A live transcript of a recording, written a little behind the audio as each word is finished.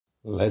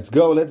Let's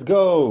go, let's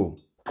go!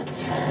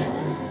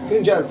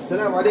 Ninjas,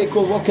 Assalamu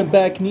alaikum, welcome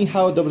back, ni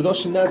hao,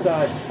 dobrodošli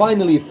nazad.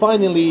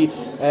 Finally,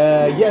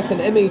 yes, an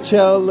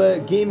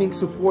MHL gaming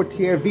support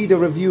here, video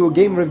review,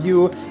 game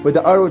review with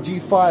the ROG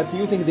 5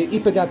 using the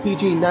IPEGA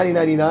PG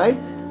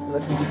 9099.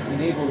 Let me just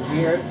enable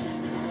here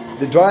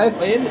the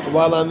drive in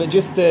while I'm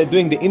just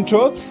doing the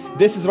intro.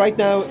 This is right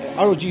now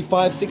ROG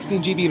 5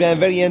 16GB RAM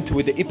variant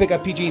with the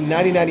IPEGA PG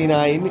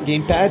 9099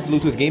 gamepad,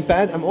 Bluetooth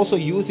gamepad. I'm also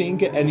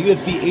using an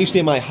USB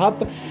HDMI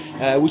hub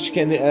which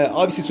can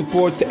obviously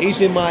support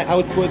HDMI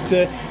output,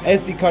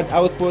 SD card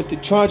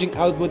output, charging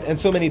output, and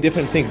so many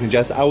different things.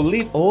 Ninjas, I will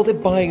leave all the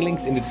buying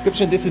links in the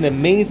description. This is an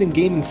amazing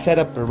gaming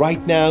setup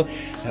right now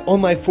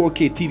on my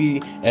 4K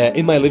TV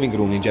in my living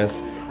room.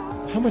 Ninjas,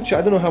 how much?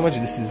 I don't know how much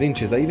this is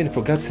inches. I even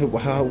forgot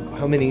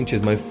how many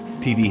inches my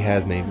TV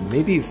has.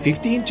 Maybe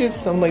 50 inches,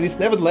 something like this.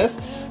 Nevertheless,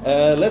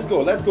 let's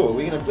go.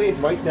 We're gonna play it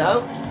right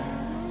now.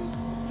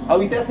 I'll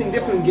be testing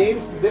different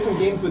games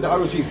with the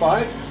ROG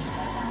 5.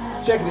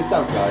 Check this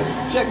out,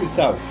 guys. Check this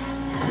out.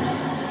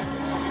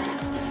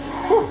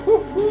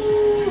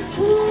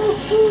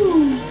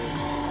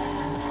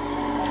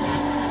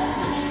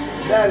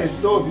 That is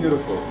so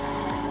beautiful.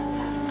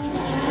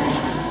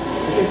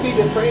 You can see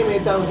the frame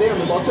rate down there on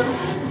the bottom.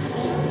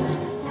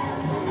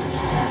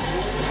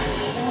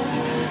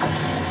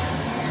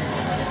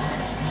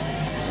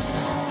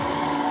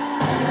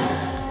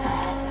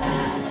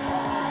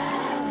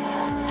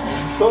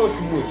 So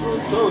smooth, bro.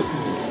 So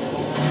smooth.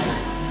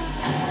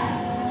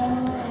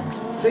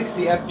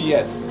 60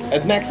 FPS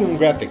at maximum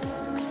graphics.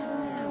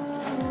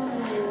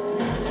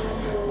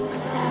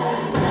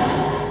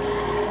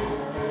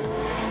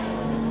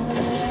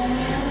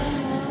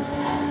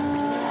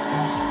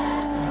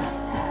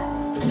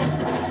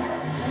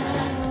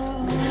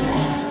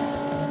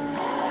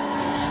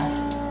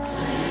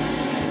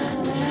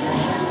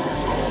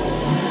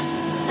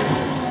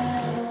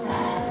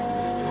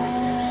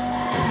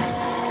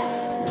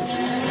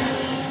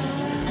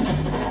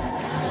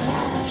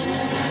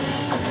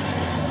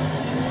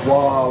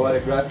 Wow, what a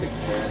graphics,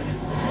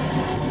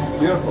 man.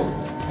 Beautiful.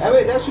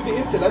 Anyway, that should be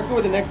it. Let's go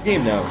with the next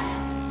game now.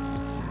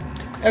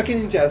 Okay,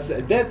 Ninjas,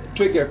 Dead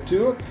Trigger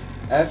 2.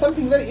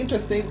 Something very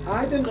interesting.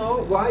 I don't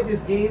know why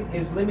this game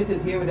is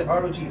limited here with the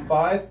ROG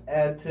 5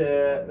 at,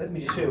 let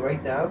me just show you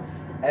right now,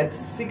 at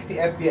 60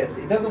 FPS.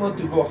 It doesn't want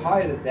to go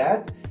higher than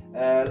that.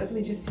 Let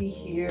me just see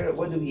here,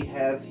 what do we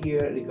have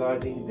here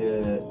regarding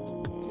the,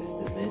 just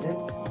a minute.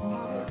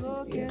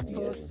 We have 60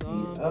 FPS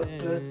speed up,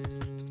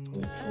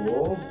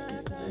 control,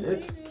 just a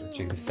minute.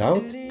 Check this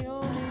out.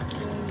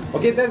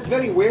 Okay, that's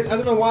very weird. I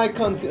don't know why I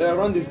can't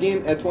run this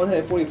game at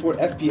 144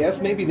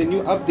 FPS. Maybe the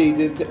new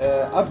update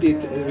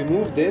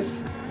removed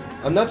this.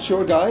 I'm not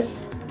sure, guys.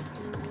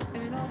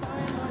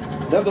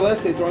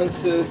 Nevertheless, it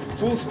runs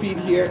full speed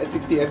here at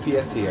 60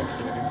 FPS here.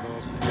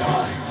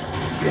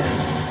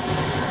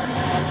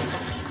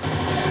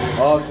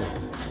 Awesome.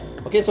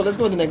 Okay, so let's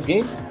go to the next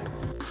game.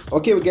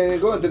 Okay, we're gonna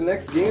go to the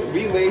next game,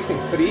 Relay Racing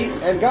 3.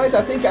 And guys,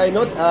 I think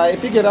I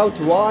figured out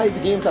why the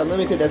games are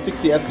limited at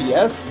 60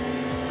 FPS.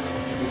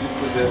 We just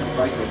put the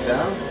brightness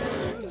down.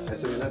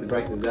 Sorry, not the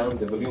brightness down,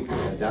 the volume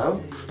down.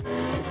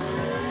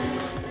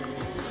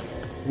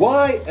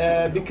 Why?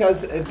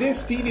 Because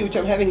this TV which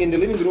I'm having in the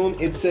living room,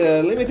 it's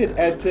limited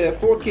at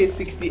 4K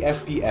 60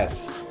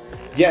 FPS.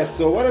 Yes,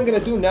 so what I'm gonna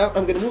do now,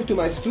 I'm gonna move to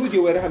my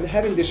studio where I'm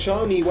having the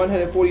Xiaomi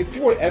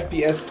 144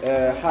 FPS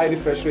high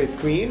refresh rate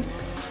screen.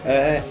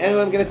 And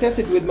I'm gonna test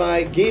it with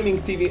my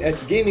gaming TV,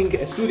 gaming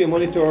studio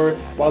monitor,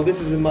 while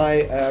this is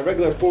my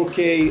regular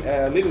 4K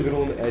living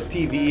room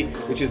TV,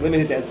 which is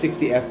limited at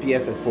 60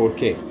 FPS at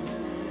 4K.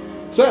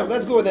 So yeah,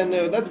 let's go then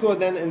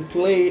and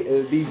play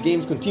these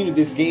games. Continue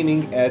this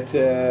gaming at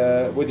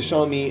with the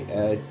Xiaomi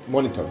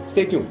monitor.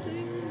 Stay tuned.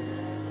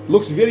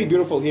 Looks very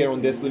beautiful here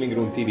on this living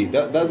room TV,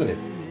 doesn't it?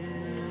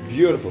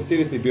 Beautiful,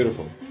 seriously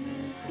beautiful.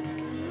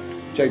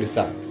 Check this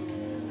out.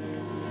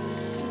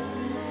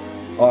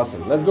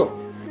 Awesome. Let's go.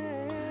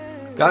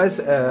 Guys,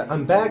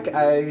 I'm back.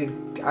 I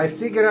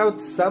figured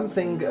out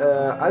something.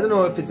 I don't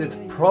know if it's a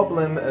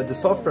problem, the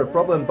software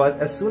problem, but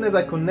as soon as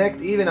I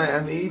connect,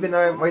 I'm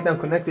right now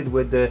connected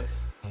with the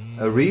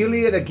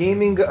really the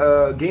gaming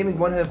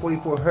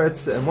 144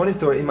 Hertz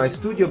monitor in my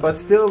studio, but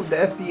still the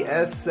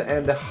FPS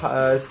and the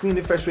screen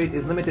refresh rate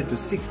is limited to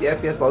 60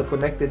 FPS while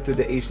connected to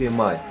the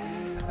HDMI.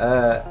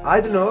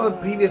 I don't know,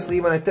 previously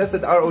when I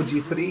tested ROG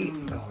 3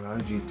 or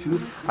ROG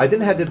 2, I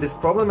didn't have this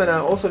problem, and I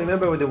also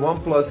remember with the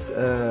OnePlus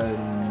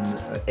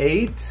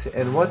 8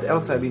 and what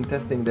else I've been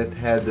testing that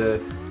had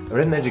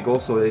Red Magic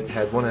also, it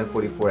had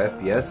 144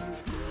 FPS.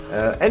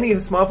 Any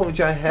smartphone which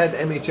I had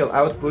MHL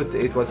output,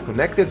 it was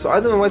connected, so I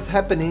don't know what's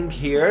happening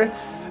here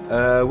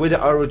with the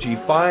ROG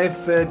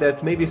 5,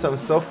 that maybe some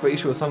software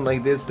issue or something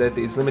like this, that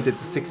is limited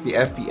to 60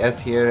 FPS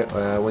here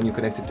when you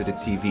connect it to the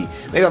TV.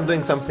 Maybe I'm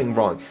doing something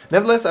wrong.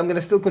 Nevertheless, I'm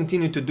gonna still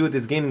continue to do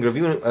this gaming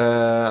review.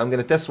 I'm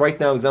gonna test right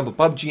now, example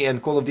PUBG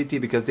and Call of Duty,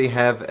 because they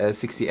have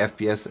 60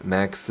 FPS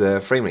max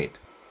frame rate.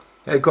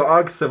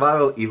 Ark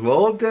Survival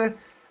Evolved.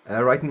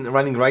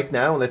 running right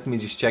now. Let me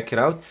just check it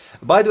out.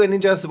 By the way,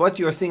 ninjas, what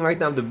you are seeing right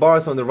now, the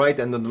bars on the right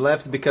and on the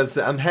left, because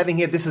I'm having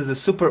here, this is a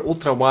super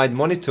ultra wide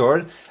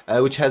monitor,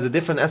 which has a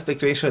different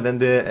aspect ratio than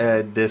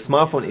the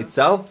smartphone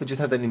itself. Just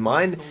have that in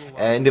mind.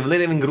 In the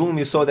living room,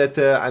 you saw that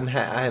I'm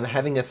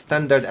having a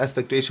standard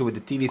aspect ratio with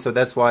the TV, so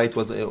that's why it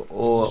was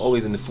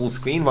always in the full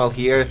screen, while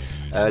here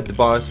the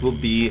bars will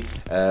be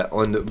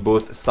on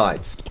both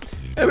sides.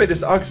 Anyway,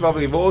 this ROG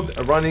Survival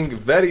Evolved running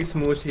very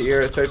smooth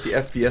here, 30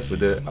 FPS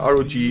with the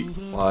ROG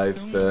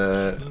 5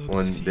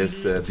 on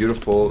this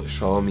beautiful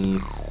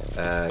Xiaomi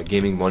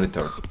gaming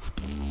monitor.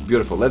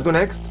 Beautiful. Let's go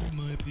next.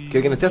 Okay,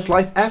 we're gonna test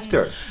live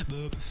after.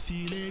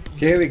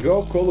 Here we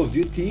go, Call of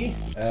Duty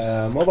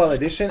Mobile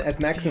Edition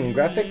at maximum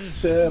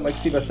graphics. Like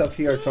see myself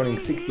here, it's running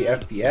 60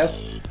 FPS.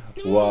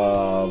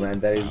 Wow, man,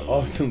 that is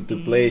awesome to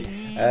play.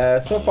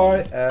 So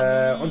far,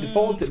 on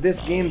default, this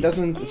game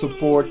doesn't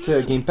support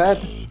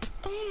gamepad.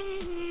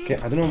 Okay,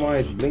 I don't know why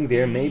it blinked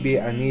there. Maybe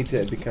I need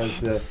because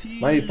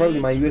probably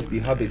my USB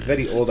hub is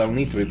very old. I'll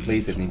need to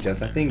replace it,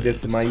 ninjas. I think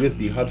this is my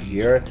USB hub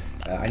here.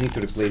 I need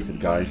to replace it,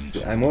 guys.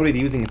 I'm already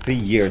using it 3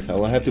 years. I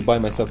will have to buy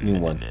myself a new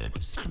one.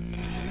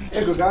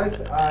 There you go, guys.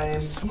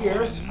 I'm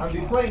here.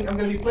 I'm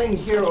gonna be playing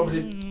here over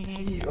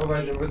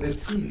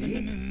this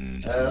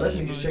TV. Let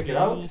me just check it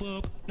out.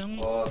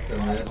 Awesome,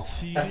 man.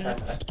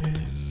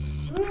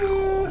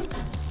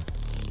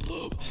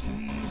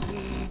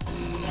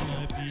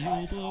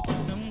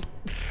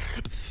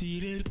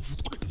 Feel it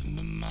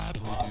in my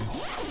body.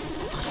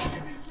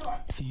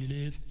 Feel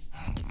it.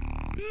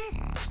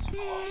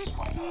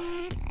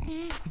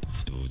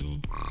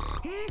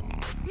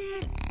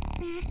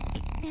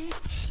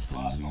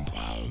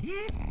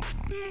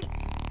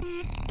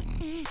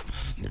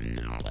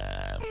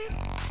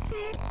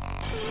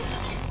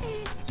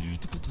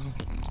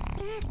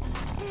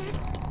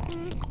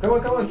 Come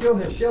on, kill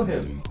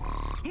him.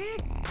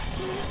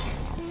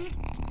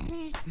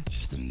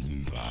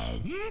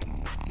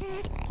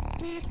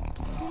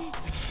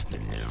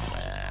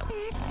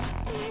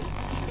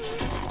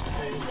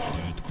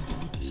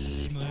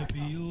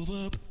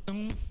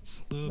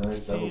 Nice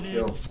double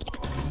kill.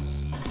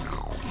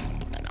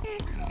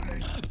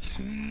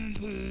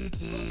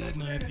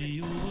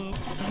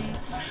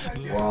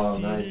 Wow,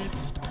 nice.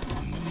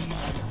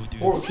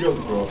 4 kills,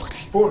 bro.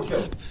 4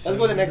 kills. Let's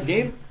go to the next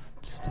game.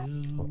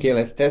 Okay,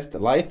 let's test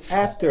live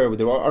after with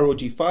the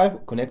ROG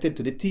 5 connected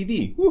to the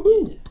TV.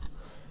 Woohoo!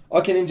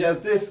 Okay,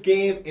 ninjas, this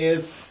game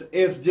is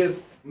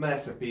just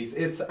masterpiece.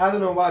 I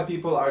don't know why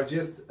people are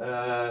just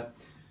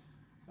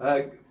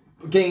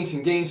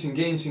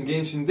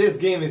Genshin. This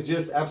game is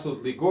just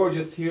absolutely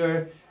gorgeous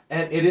here,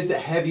 and it is a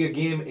heavier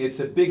game. It's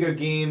a bigger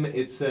game.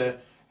 It's a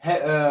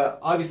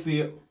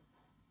obviously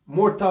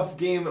more tougher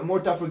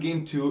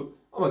game to.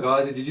 Oh my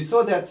God! Did you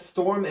saw that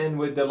storm and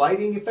with the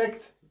lighting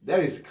effect?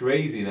 That is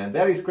crazy, man.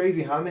 That is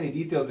crazy how many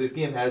details this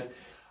game has.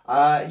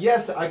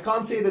 Yes, I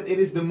can't say that it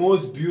is the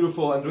most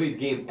beautiful Android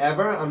game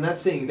ever. I'm not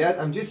saying that.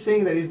 I'm just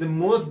saying that it's the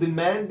most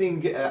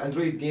demanding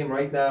Android game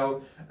right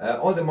now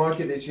on the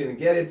market that you can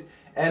get it.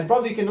 And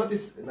probably you can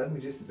notice, let me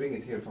just bring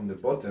it here from the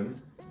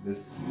bottom,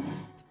 just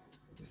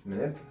a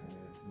minute,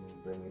 let me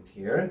bring it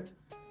here.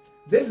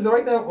 This is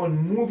right now on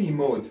movie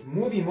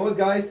mode,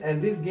 guys,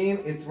 and this game,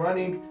 it's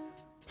running,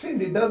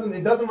 it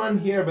doesn't run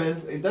here,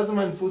 man, it doesn't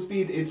run full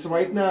speed, it's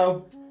right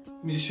now,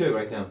 let me just show you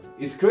right now.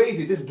 It's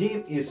crazy, this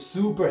game is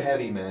super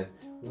heavy, man,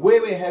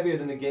 way heavier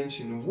than the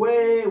Genshin,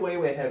 way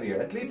heavier,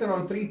 at least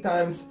around 3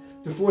 times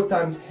to 4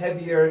 times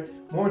heavier,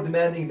 more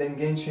demanding than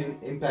Genshin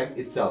Impact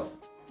itself.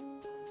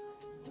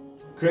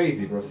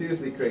 Crazy, bro,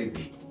 seriously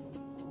crazy.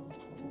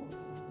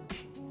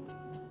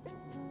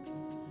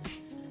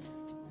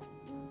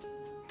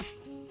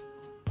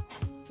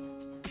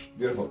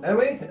 Beautiful.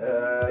 Anyway,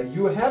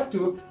 you have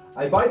to,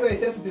 by the way, I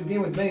tested this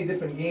game with many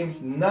different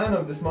games. None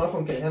of the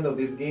smartphone can handle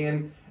this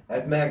game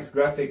at max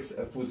graphics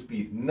full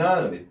speed.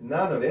 None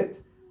of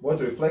it.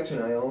 Water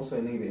reflection, I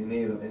also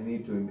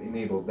need to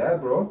enable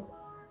that, bro.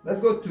 Let's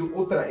go to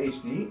Ultra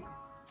HD.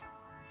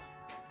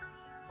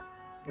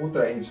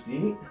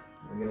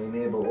 We're gonna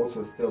enable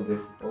also still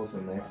this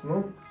also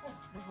maximum.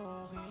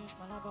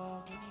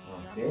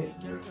 Okay,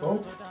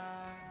 beautiful.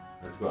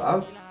 Let's go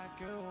out.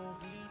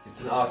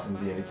 It's an awesome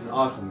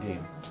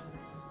game.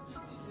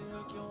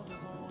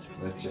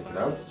 Let's check it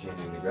out.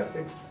 Changing the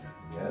graphics.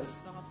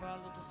 Yes.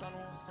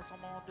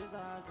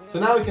 So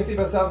now we can see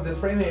by ourselves the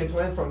frame rate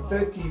went from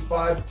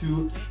 35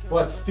 to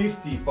what,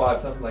 55,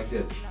 something like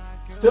this.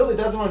 Still, it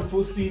doesn't run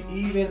full speed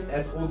even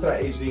at Ultra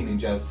HD,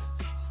 ninjas.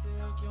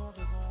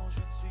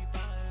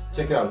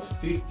 Check it out,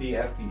 50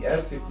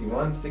 FPS,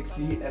 51,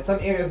 60. At some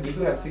areas we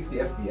do have 60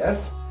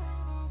 FPS,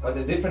 but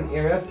in different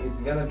areas it's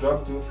gonna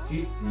drop to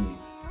 50,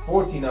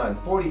 49,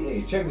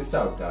 48. Check this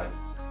out, guys.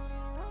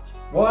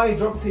 Why it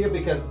drops here?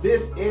 Because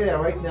this area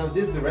right now,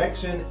 this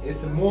direction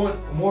is a more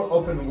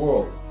open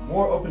world,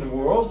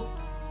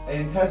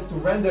 and it has to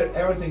render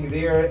everything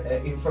there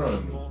in front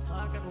of me.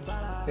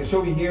 I can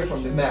show you here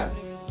from the map.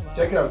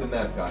 Check it out, the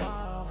map, guys.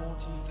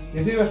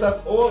 You see what's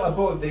up all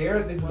above there,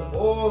 this is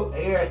all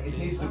air, it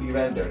needs to be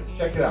rendered.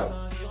 Check it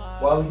out.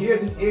 While here,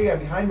 this area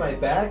behind my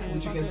back,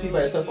 which you can see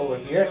by yourself over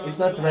here, it's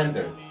not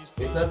rendered.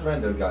 It's not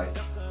rendered, guys.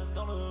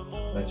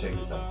 Let's check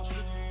this out.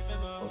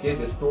 Okay,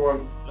 the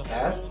storm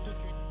passed.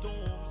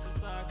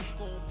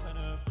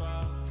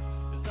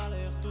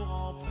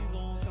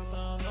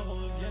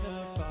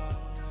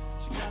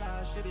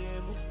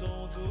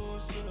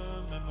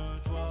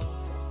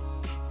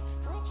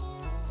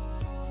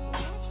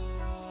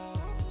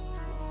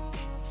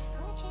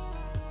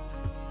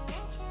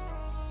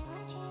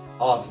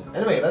 Awesome.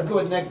 Anyway, let's go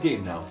with the next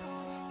game now.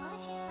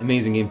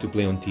 Amazing game to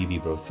play on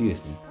TV, bro.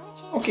 Seriously.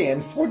 Okay,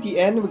 and for the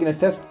end, we're gonna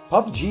test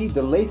PUBG,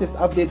 the latest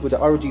update with the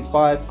ROG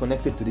 5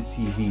 connected to the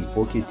TV,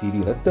 4K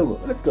TV. Let's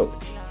go.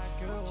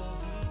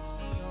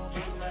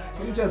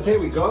 Here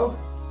we go.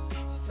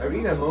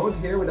 Arena mode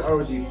here with the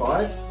ROG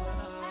 5.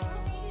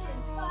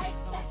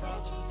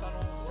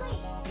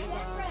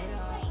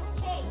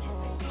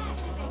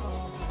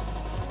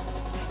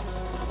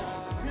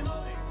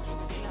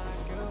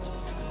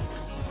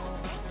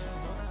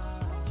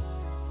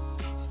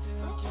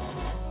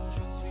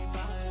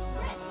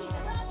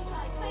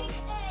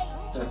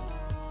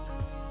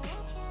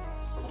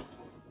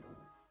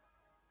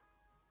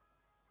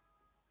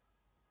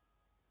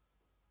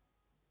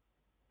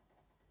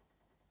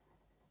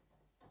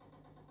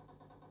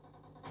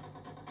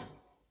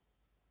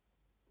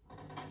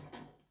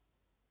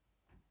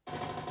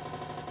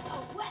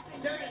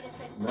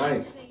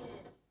 Nice.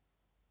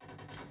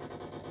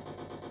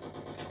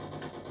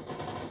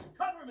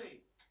 Cover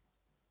me.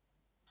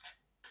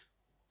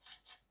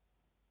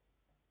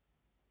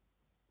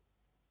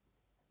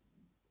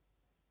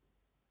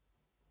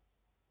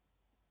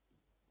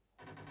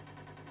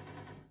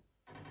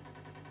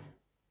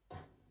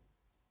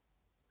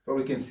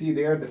 Probably can see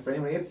there the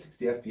frame rate,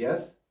 60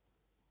 FPS.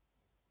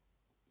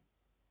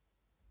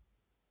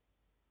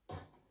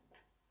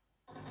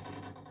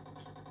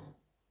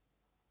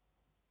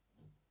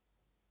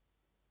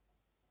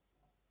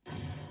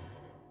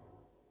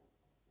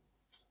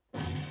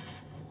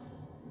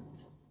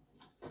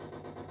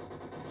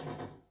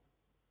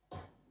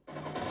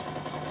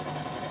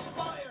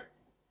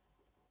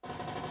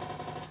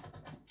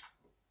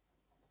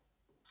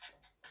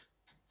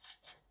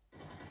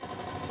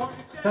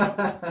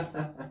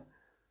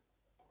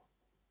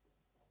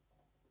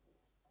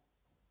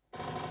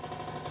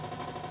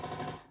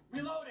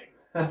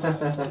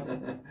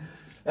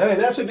 Anyway,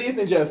 that should be it,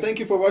 ninjas. Thank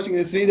you for watching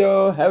this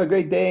video. Have a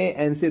great day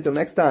and see you till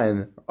next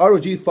time.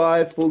 ROG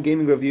 5 full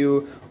gaming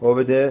review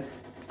over the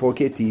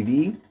 4K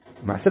TV.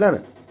 مع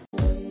السلامة.